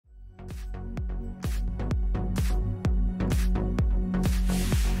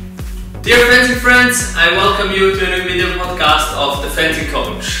Dear fencing friends, I welcome you to a new video podcast of the Fencing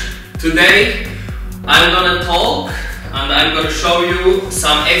Coach. Today I'm gonna talk and I'm gonna show you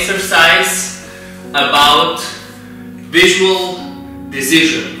some exercise about visual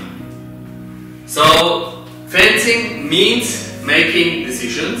decision. So fencing means making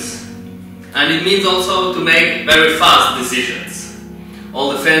decisions, and it means also to make very fast decisions.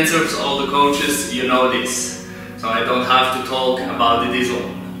 All the fencers, all the coaches, you know this, so I don't have to talk about it this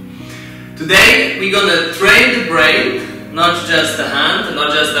long. Today we're gonna train the brain, not just the hand,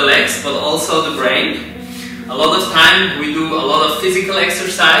 not just the legs, but also the brain. A lot of time we do a lot of physical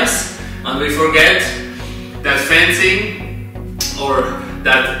exercise and we forget that fencing, or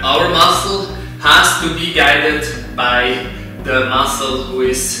that our muscle has to be guided by the muscle who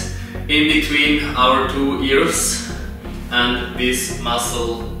is in between our two ears, and this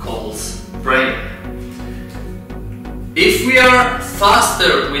muscle calls brain. If we are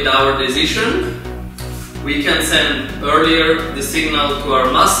faster with our decision, we can send earlier the signal to our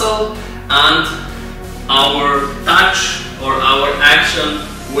muscle, and our touch or our action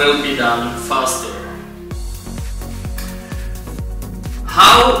will be done faster.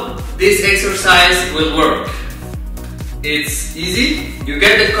 How this exercise will work? It's easy. You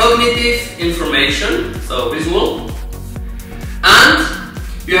get the cognitive information, so visual, and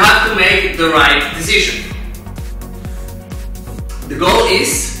you have to make the right decision. The goal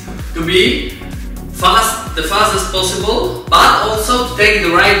is to be the fastest possible, but also to take the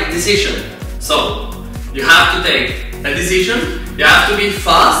right decision. So you have to take a decision, you have to be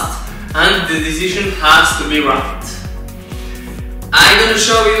fast, and the decision has to be right. I'm going to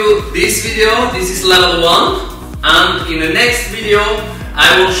show you this video. This is level 1, and in the next video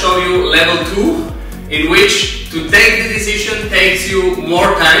I will show you level 2, in which to take the decision takes you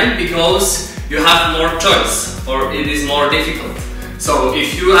more time because you have more choice, or it is more difficult. So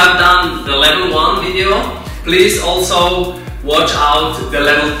if you have done the level 1 video, please also watch out the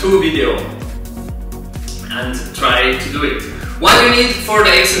level 2 video and try to do it. What you need for the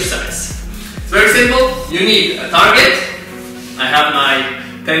exercise? It's very simple. You need a target. I have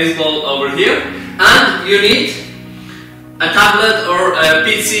my tennis ball over here, and you need a tablet or a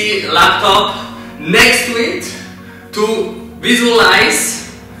PC laptop next to it to visualize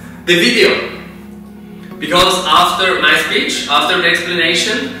the video. Because after my speech, after the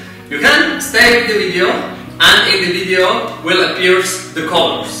explanation, you can stay with the video, and in the video will appear the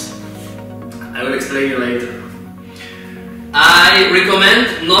colors. I will explain you later. I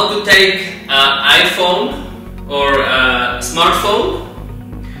recommend not to take an iPhone or a smartphone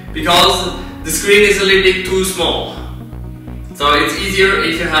because the screen is a little bit too small. So it's easier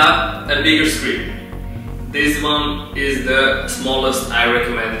if you have a bigger screen. This one is the smallest I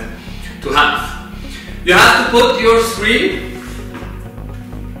recommend to have. You have to put your screen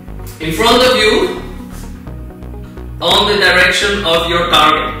in front of you on the direction of your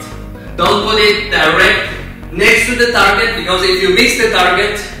target. Don't put it direct next to the target, because if you miss the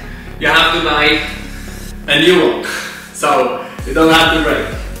target, you have to buy a new one. So you don't have to break.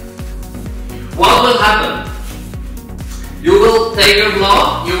 What will happen? You will take your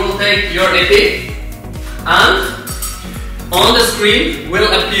glove, you will take your epi, and on the screen will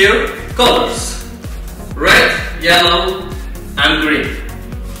appear colors. Red, yellow and green.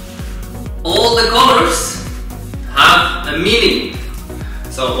 All the colors have a meaning.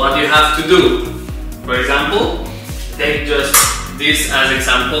 So what you have to do, for example, take just this as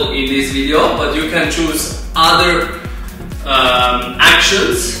example in this video, but you can choose other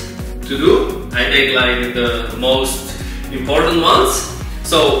actions to do. I take like the most important ones.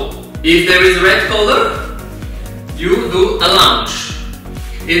 So if there is red color, you do a lunge.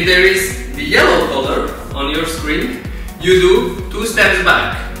 If there is the yellow color on your screen, you do 2 steps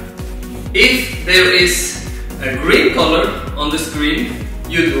back. If there is a green color on the screen,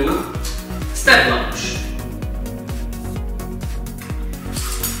 you do step lunge.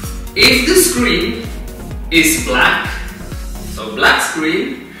 If the screen is black, so black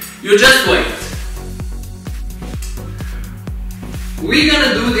screen, you just wait. We're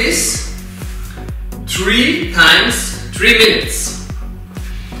gonna do this 3 times 3 minutes.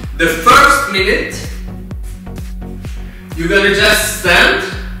 The first minute you're gonna just stand,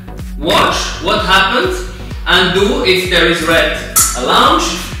 watch what happens, and do, if there is red, a lunge,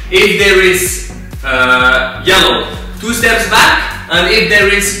 if there is yellow, 2 steps back, and if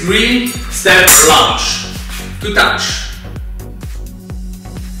there is green, step lunge to touch.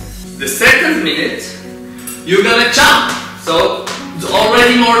 The second minute you're gonna jump, so it's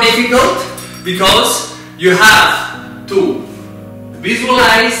already more difficult because you have to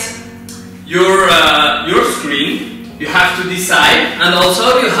visualize your screen you have to decide, and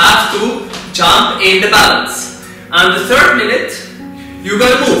also you have to jump in the balance. And the third minute, you're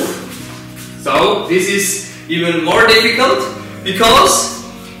gonna move. So this is even more difficult, because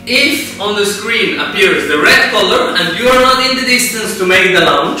if on the screen appears the red color and you are not in the distance to make the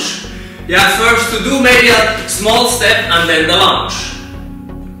launch, you have first to do maybe a small step and then the launch.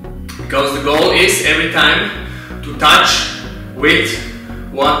 Because the goal is every time to touch with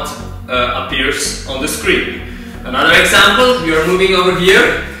what appears on the screen. Another example, you are moving over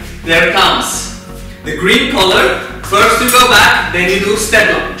here, there comes the green color, first you go back, then you do step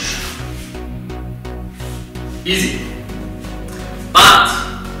launch. Easy. But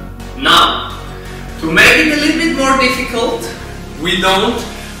now, to make it a little bit more difficult, we don't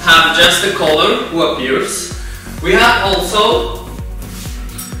have just the color who appears, we have also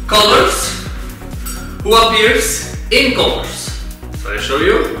colors who appears in colors. So I show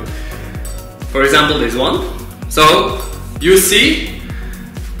you, for example, this one. So you see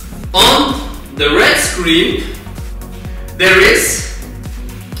on the red screen there is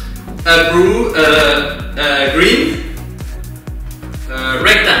a green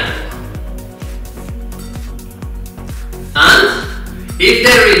rectangle, and if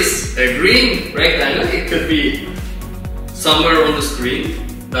there is a green rectangle, it could be somewhere on the screen,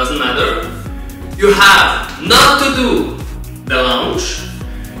 doesn't matter, you have not to do the launch,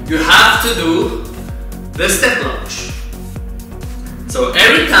 you have to do the step launch. So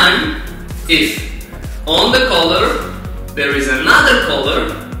every time if on the color there is another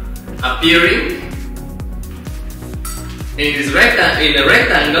color appearing in this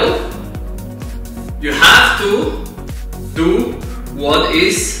rectangle, you have to do what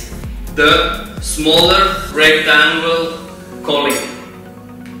is the smaller rectangle calling.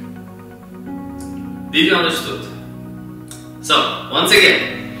 Did you understood? So once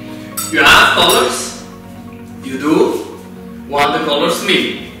again, you have colors, you do what the colors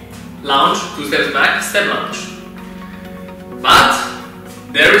mean. Launch, 2 steps back, step launch. But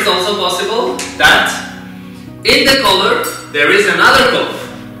there is also possible that in the color there is another color.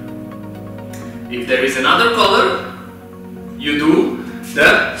 If there is another color, you do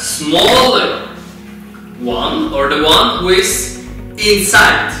the smaller one, or the one who is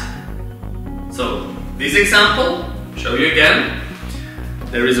inside. So this example, show you again.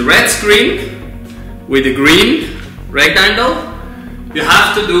 There is a red screen with a green rectangle. You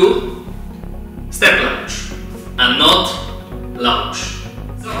have to do step launch and not launch.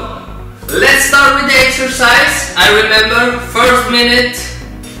 So let's start with the exercise. I remember first minute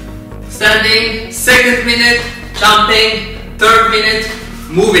standing, second minute jumping, third minute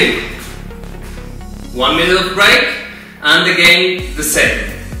moving. 1 minute of break and again the same.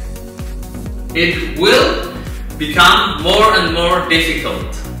 It will become more and more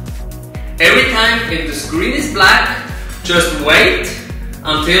difficult. Every time if the screen is black, just wait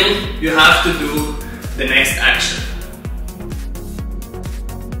until you have to do the next action.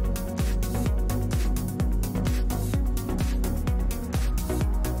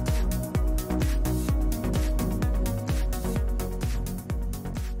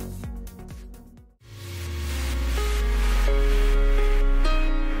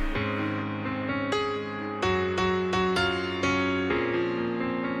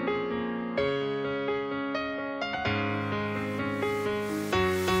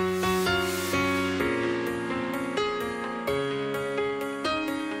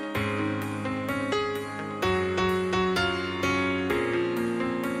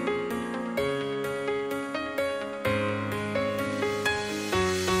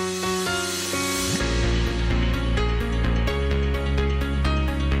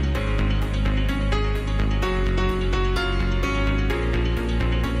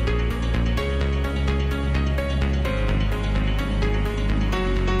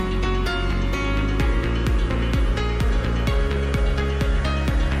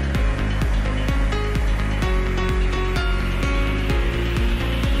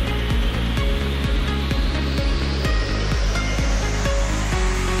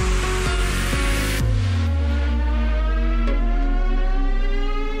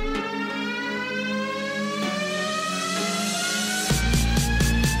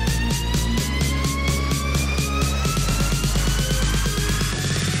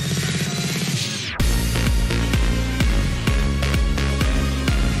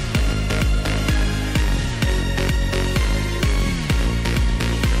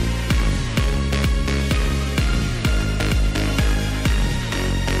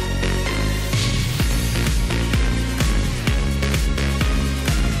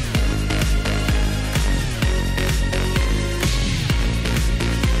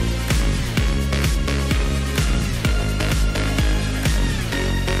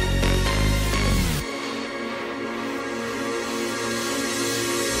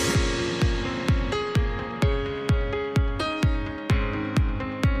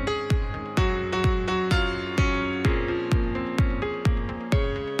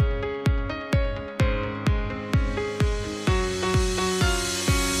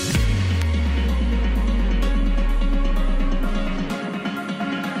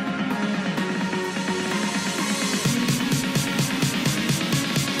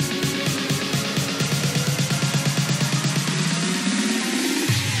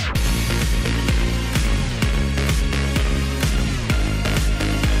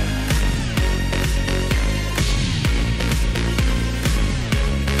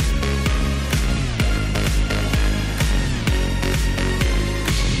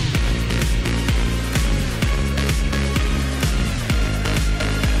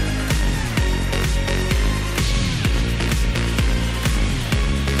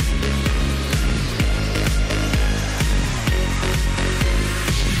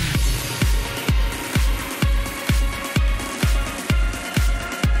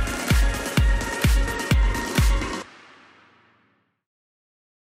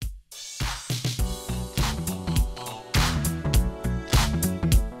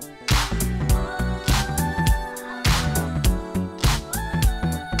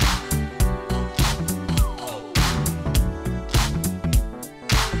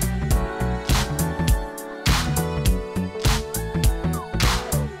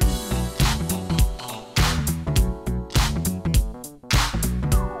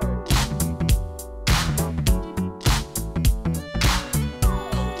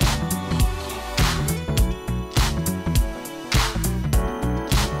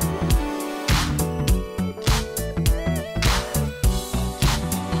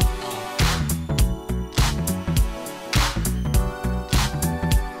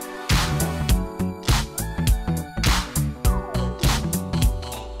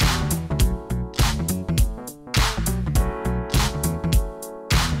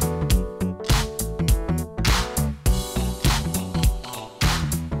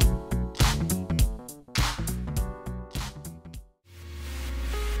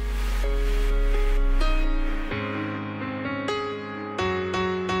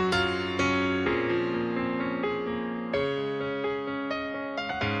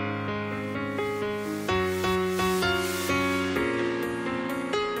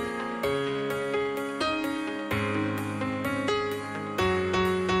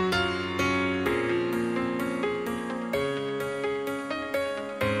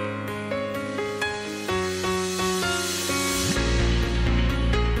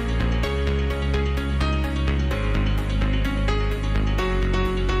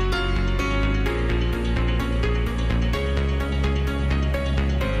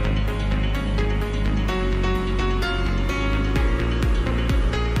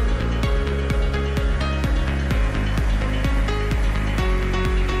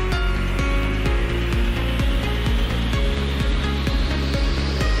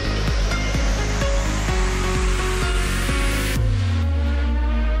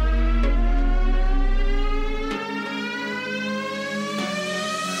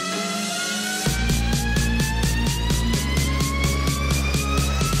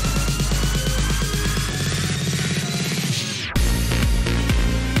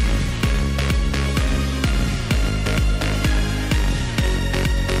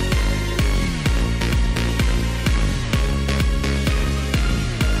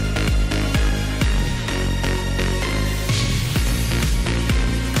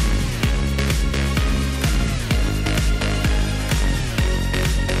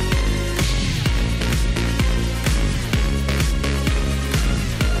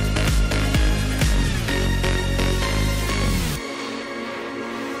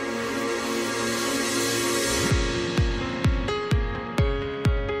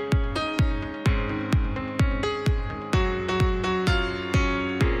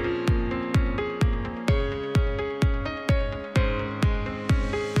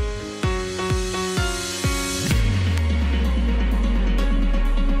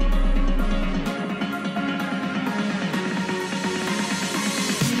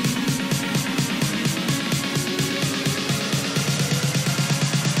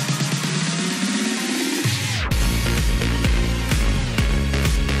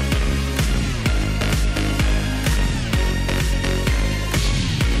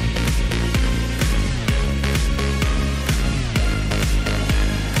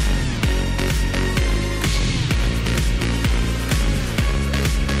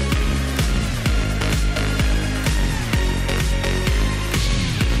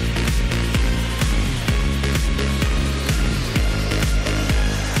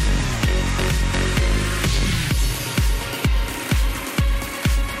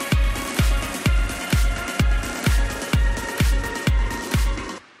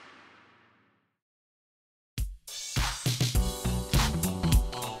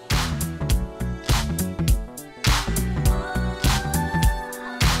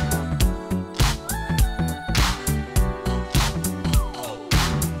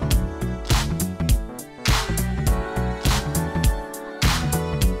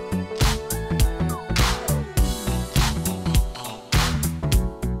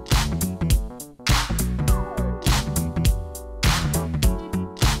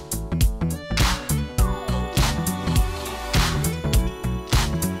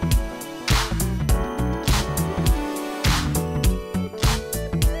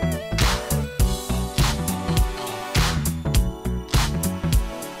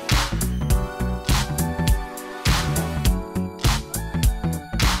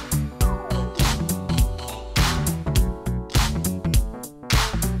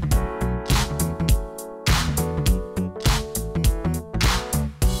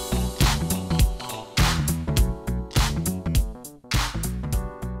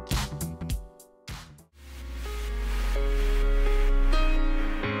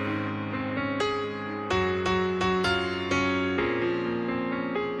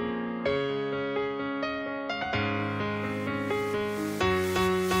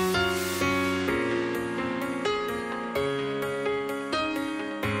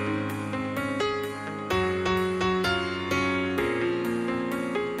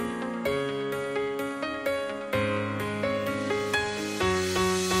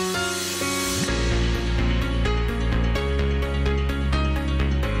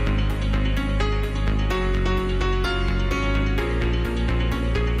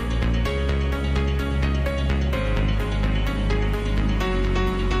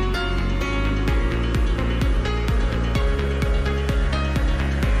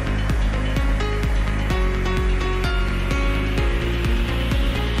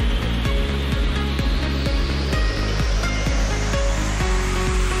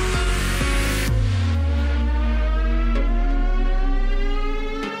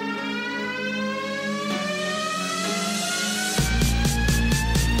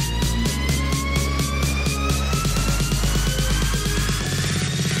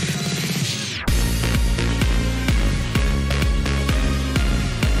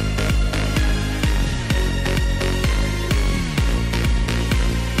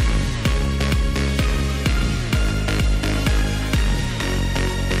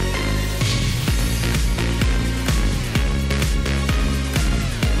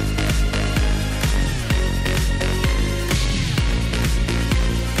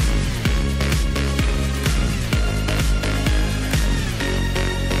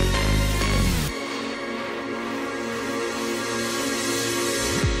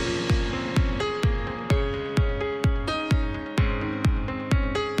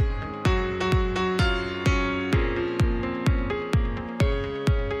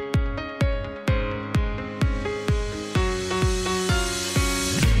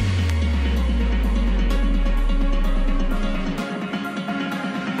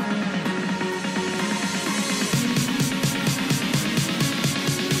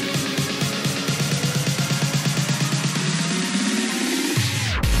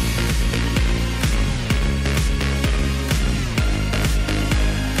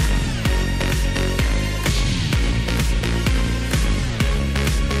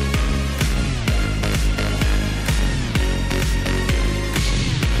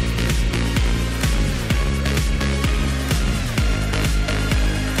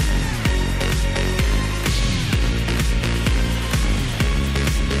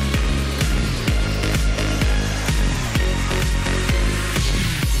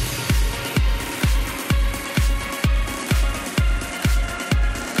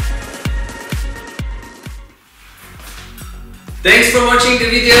 Thanks for watching the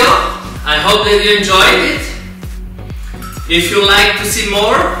video. I hope that you enjoyed it. If you like to see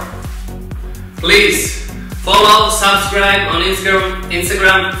more, please follow, subscribe on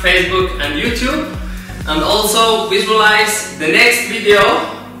Instagram, Facebook and YouTube, and also visualize the next video.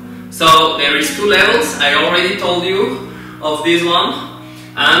 So there is 2 levels, I already told you of this one,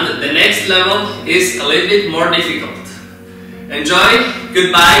 and the next level is a little bit more difficult. Enjoy,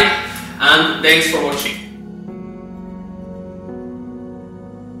 goodbye, and thanks for watching.